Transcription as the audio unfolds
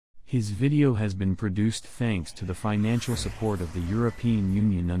His video has been produced thanks to the financial support of the European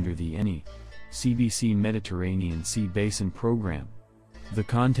Union under the ENI CBC Mediterranean Sea Basin Program. The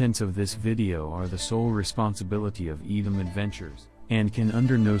contents of this video are the sole responsibility of Edom Adventures, and can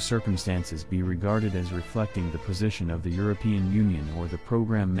under no circumstances be regarded as reflecting the position of the European Union or the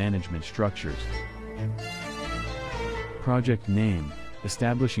program management structures. Project name: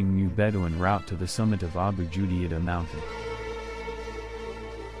 Establishing New Bedouin Route to the Summit of Abu Judaida Mountain,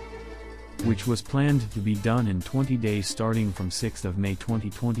 which was planned to be done in 20 days starting from 6th of May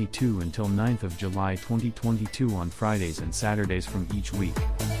 2022 until 9th of July 2022 on Fridays and Saturdays from each week.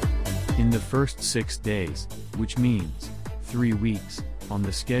 In the first 6 days, which means 3 weeks, on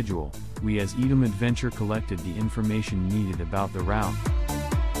the schedule, we as Edom Adventure collected the information needed about the route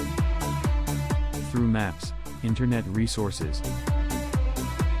through maps, internet resources,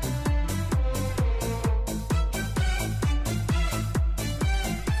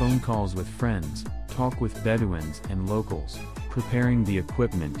 phone calls with friends, talk with Bedouins and locals, preparing the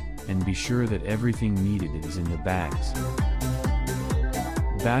equipment, and be sure that everything needed is in the bags.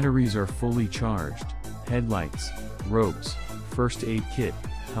 Batteries are fully charged, headlights, ropes, first aid kit,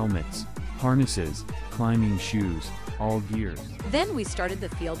 helmets, harnesses, climbing shoes, all gears. Then we started the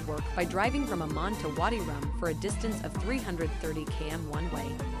field work by driving from Amman to Wadi Rum for a distance of 330 km one way,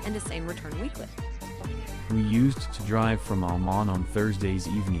 and the same return weekly. We used to drive from Amman on Thursdays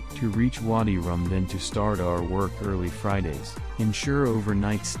evening to reach Wadi Rum, then to start our work early Fridays, ensure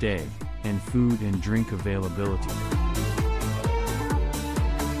overnight stay, and food and drink availability.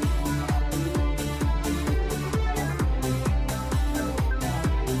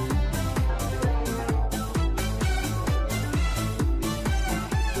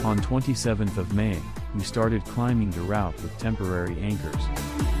 On 27th of May, we started climbing the route with temporary anchors.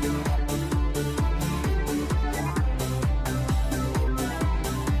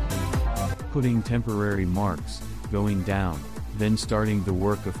 Putting temporary marks, going down, then starting the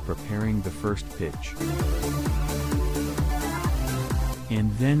work of preparing the first pitch.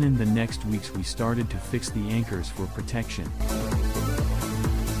 And then in the next weeks we started to fix the anchors for protection,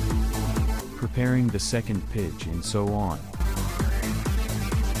 preparing the second pitch, and so on.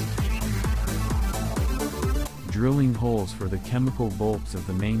 Drilling holes for the chemical bolts of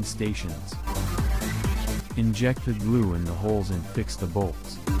the main stations. Inject the glue in the holes and fix the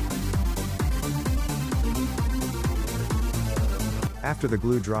bolts. After the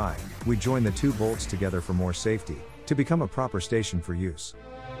glue dry, we join the two bolts together for more safety, to become a proper station for use.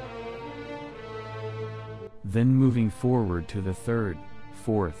 Then moving forward to the 3rd,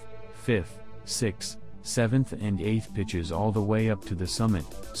 4th, 5th, 6th, 7th and 8th pitches all the way up to the summit,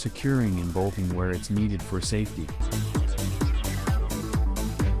 securing and bolting where it's needed for safety.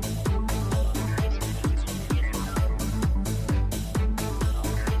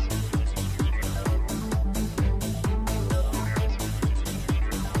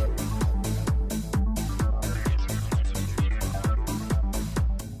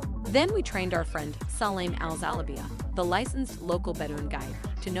 Then we trained our friend Salim Al-Zalabia, the licensed local Bedouin guide,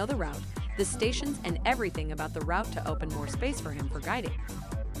 to know the route, the stations, and everything about the route to open more space for him for guiding.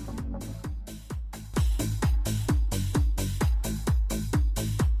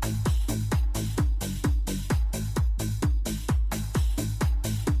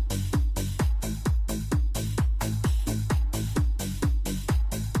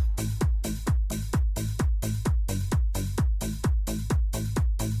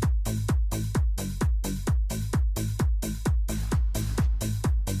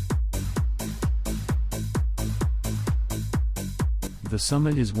 The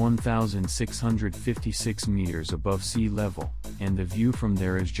summit is 1,656 meters above sea level, and the view from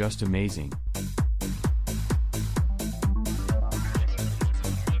there is just amazing.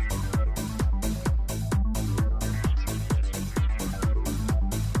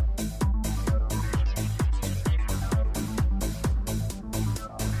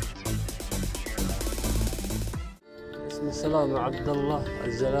 اسمي سلام عبد الله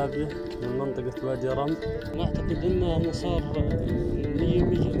الزلابي من منطقة وادي رم. نعتقد أنه مسار مية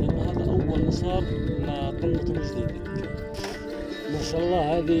لأن هذا أول مسار لقمة الجديدة. ما شاء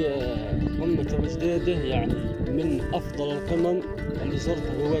الله هذه قمة الجديدة يعني من أفضل القمم اللي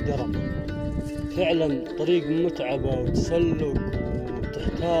زرتها في وادي رم. فعلا طريق متعبة وتسلق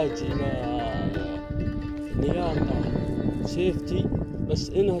وتحتاج إلى لياقة سيفتي، بس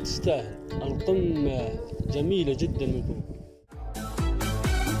إنها تستاهل. القمة جميلة جدا من فوق.